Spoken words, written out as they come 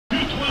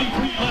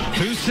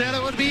Who said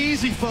it would be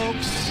easy,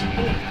 folks?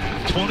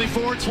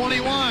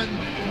 24-21.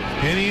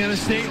 Indiana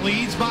State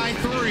leads by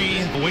 3.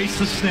 Awaits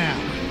the snap.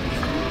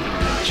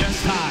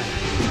 Chest high.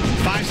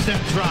 5-step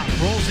drop.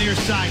 Rolls near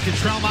side.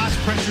 Curt Mallory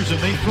pressures him.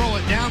 They throw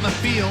it down the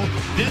field.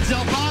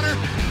 Denzel Bonner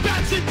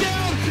bats it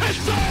down.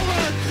 It's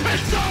over.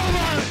 It's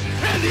over.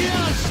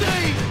 Indiana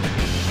State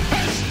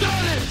has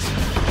done it.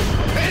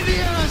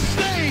 Indiana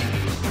State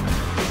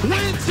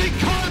wins in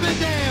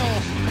Carbondale.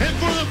 And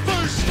for the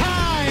first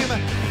time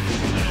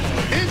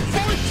in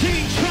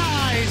 14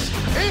 tries,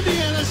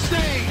 Indiana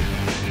State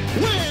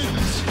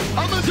wins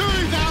a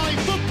Missouri Valley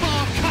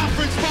Football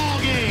Conference ball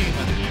game.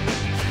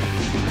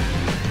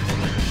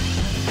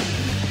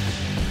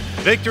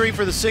 Victory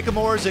for the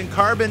Sycamores in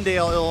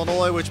Carbondale,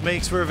 Illinois, which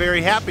makes for a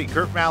very happy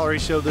Curt Mallory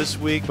Show this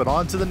week. But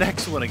on to the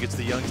next one against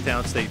the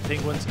Youngstown State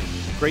Penguins.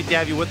 Great to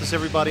have you with us,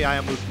 everybody. I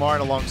am Luke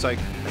Martin alongside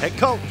head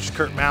coach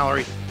Curt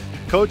Mallory.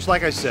 Coach,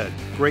 like I said,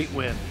 great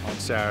win on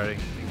Saturday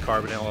in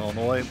Carbondale,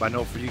 Illinois. I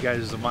know for you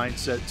guys the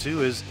mindset,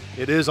 too, is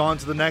it is on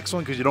to the next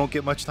one because you don't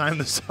get much time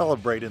to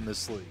celebrate in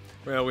this league.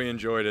 Well, we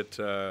enjoyed it,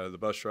 the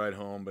bus ride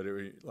home, but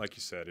like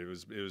you said, it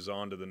was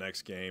on to the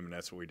next game, and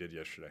that's what we did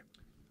yesterday.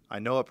 I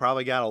know it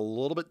probably got a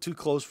little bit too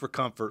close for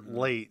comfort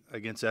late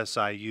against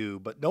SIU,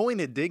 but knowing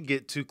it did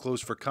get too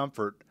close for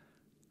comfort,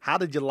 how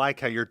did you like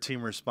how your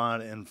team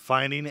responded in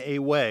finding a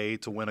way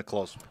to win a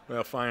close one?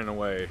 Well, finding a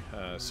way,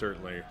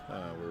 certainly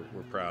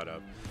we're proud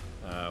of.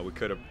 We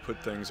could have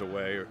put things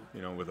away,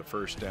 with a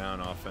first down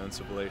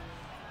offensively,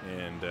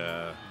 and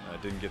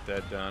didn't get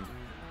that done.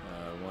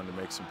 Wanted to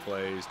make some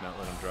plays, not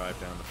let them drive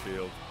down the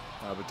field.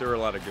 But there were a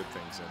lot of good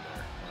things in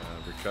there.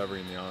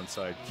 Recovering the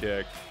onside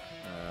kick,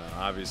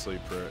 obviously,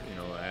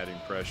 adding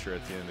pressure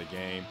at the end of the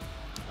game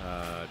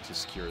to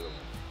secure the win.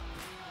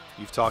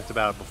 You've talked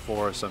about it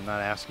before, so I'm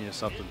not asking you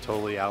something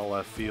totally out of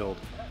left field.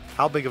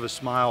 How big of a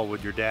smile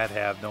would your dad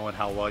have knowing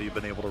how well you've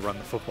been able to run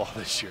the football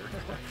this year?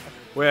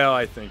 Well,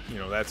 I think,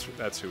 that's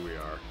who we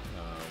are.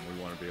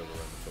 We want to be able to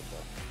run the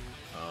football.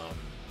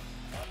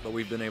 But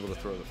we've been able to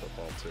throw the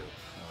football, too.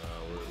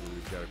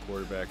 We've got a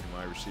quarterback and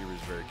wide receivers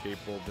very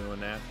capable of doing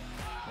that.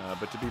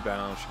 But to be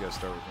balanced, you got to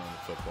start with running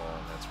the football,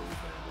 and that's what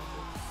we've been able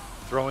to do.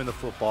 Throwing the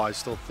football, I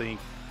still think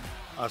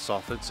us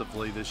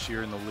offensively this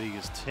year in the league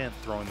is 10th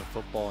throwing the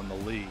football in the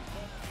league.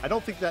 I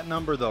don't think that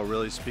number, though,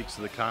 really speaks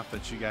to the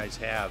confidence you guys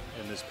have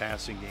in this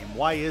passing game.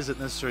 Why is it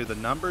necessarily? The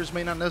numbers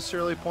may not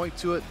necessarily point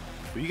to it,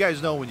 but you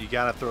guys know when you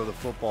got to throw the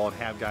football and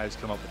have guys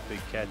come up with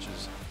big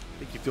catches, I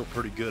think you feel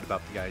pretty good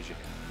about the guys you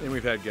have. And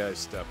we've had guys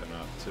stepping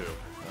up, too.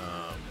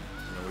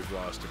 We've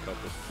lost a couple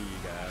of key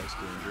guys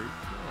to injury,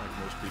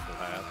 like most people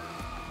have,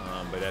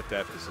 but at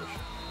that position.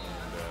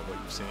 And what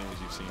you've seen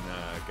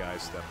is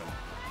guys stepping up.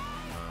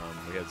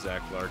 We had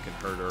Zach Larkin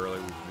hurt early.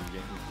 We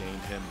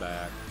gained him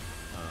back,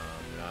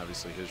 and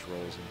obviously his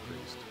role's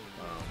increased.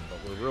 But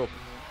we're real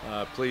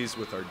pleased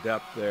with our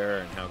depth there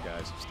and how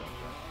guys have stepped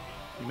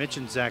up. You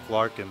mentioned Zach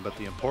Larkin, but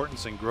the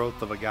importance and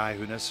growth of a guy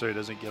who necessarily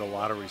doesn't get a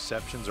lot of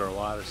receptions or a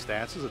lot of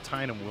stats is a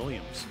Tynan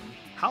Williams.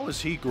 How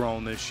has he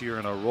grown this year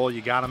in a role? You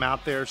got him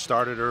out there,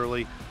 started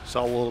early,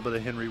 saw a little bit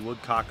of Henry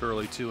Woodcock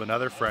early too,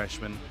 another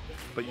freshman.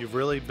 But you've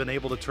really been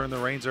able to turn the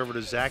reins over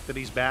to Zach that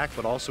he's back,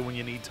 but also when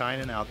you need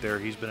Tynan out there,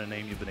 he's been a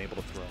name you've been able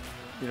to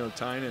throw.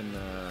 Tynan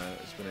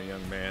has been a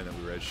young man that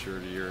we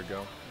redshirted a year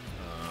ago.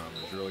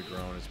 He's really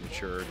grown, he's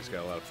matured, he's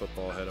got a lot of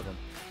football ahead of him.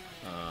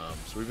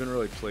 So we've been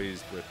really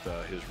pleased with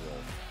his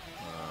role.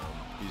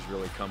 He's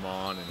really come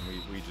on, and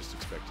we just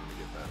expect him to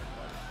get better and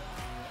better.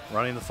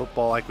 Running the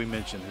football, like we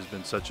mentioned, has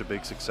been such a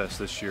big success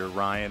this year.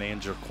 Ryan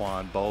and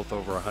Jaquan both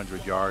over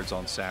 100 yards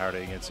on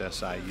Saturday against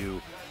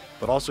SIU,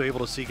 but also able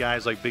to see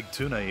guys like Big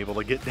Tuna able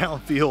to get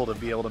downfield and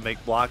be able to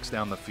make blocks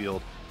down the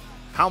field.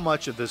 How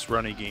much of this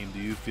running game do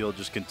you feel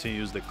just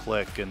continues to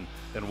click, and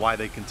why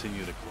they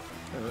continue to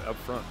click? Up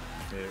front.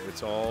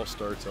 It all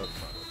starts up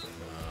front.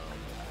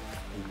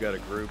 We've got a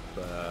group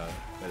that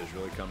has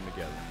really come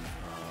together.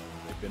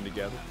 They've been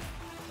together.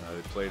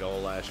 They played all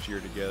last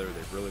year together.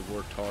 They've really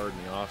worked hard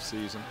in the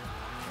offseason.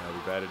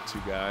 We've added 2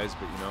 guys,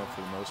 but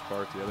for the most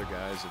part, the other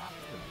guys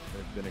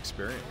have been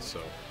experienced.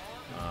 So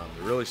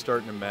they're really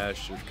starting to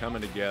mesh. They're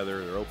coming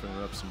together. They're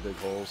opening up some big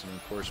holes. And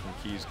of course, when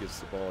Keys gets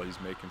the ball, he's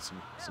making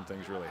some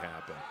things really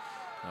happen.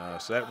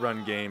 So that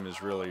run game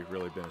has really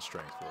been a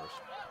strength for us.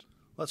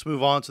 Let's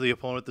move on to the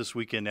opponent this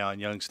weekend now in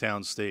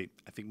Youngstown State.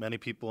 I think many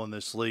people in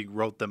this league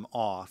wrote them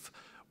off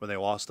when they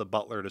lost to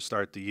Butler to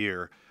start the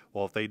year.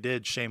 Well, if they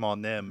did, shame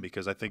on them,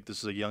 because I think this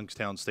is a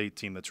Youngstown State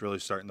team that's really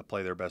starting to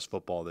play their best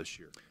football this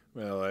year.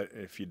 Well,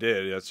 if you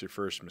did, that's your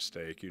first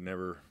mistake. You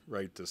never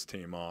write this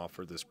team off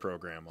or this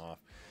program off.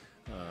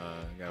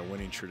 Got a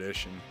winning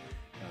tradition.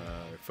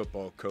 Their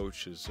football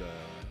coach is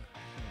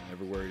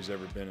everywhere he's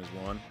ever been has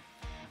won.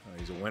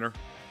 He's a winner.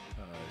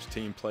 His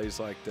team plays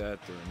like that.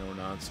 They're a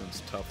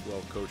no-nonsense, tough,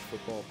 well-coached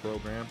football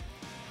program,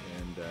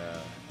 and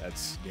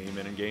that's game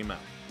in and game out.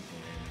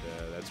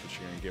 And that's what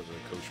you're going to get with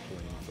a Coach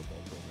Pelini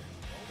football program.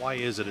 Why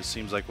is it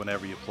seems like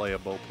whenever you play a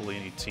Bo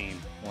Pelini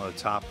team, one of the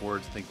top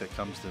words I think that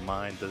comes to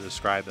mind to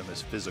describe them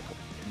is physical?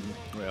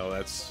 Well,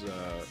 that's,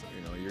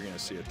 you're going to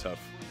see a tough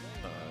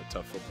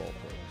tough football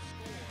program.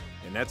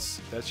 And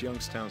that's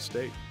Youngstown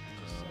State.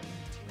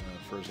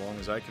 For as long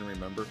as I can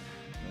remember,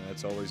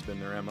 that's always been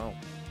their MO.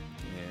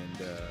 And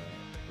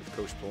with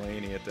Coach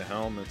Pellaney at the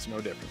helm, it's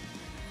no different.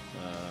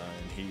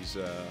 And he's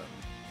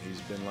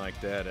been like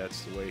that.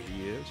 That's the way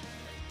he is.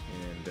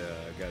 And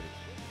I've got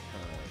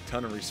a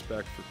ton of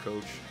respect for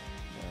Coach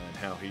and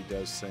how he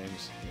does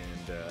things.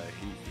 And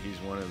he's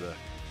one of the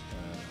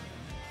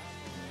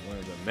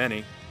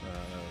many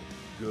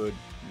good,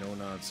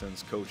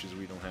 no-nonsense coaches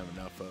we don't have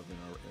enough of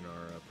in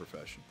our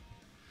profession.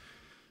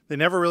 They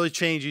never really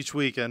change each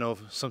week. I know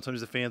sometimes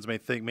the fans may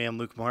think, man,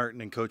 Luke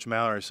Martin and Coach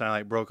Mallory sound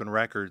like broken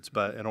records,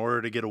 but in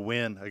order to get a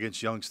win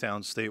against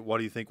Youngstown State, what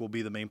do you think will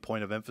be the main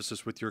point of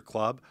emphasis with your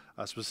club,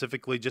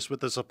 specifically just with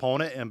this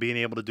opponent and being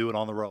able to do it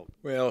on the road?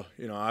 Well,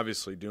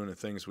 obviously doing the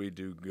things we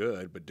do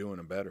good, but doing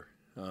them better.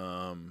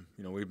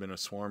 We've been a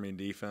swarming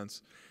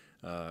defense,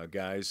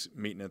 guys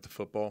meeting at the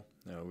football.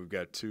 We've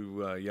got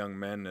two young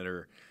men that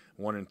are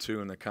 1 and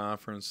 2 in the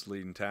conference,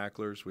 leading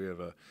tacklers. We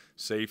have a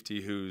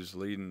safety who's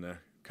leading the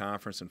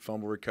conference and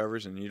fumble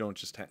recoveries, and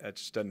that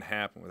just doesn't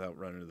happen without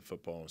running to the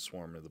football and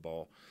swarming to the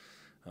ball.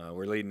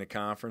 We're leading the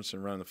conference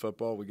and running the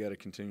football. We got to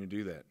continue to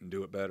do that and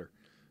do it better.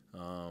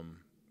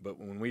 But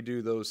when we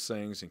do those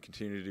things and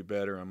continue to do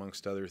better,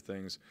 amongst other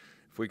things,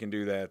 if we can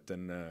do that,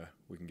 then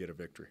we can get a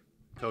victory.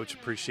 Coach,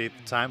 appreciate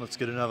the time. Let's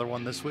get another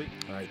one this week.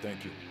 All right,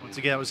 thank you. Once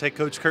again, it was head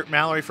coach Curt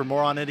Mallory. For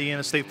more on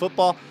Indiana State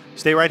football,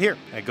 stay right here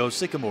at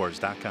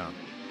GoSycamores.com.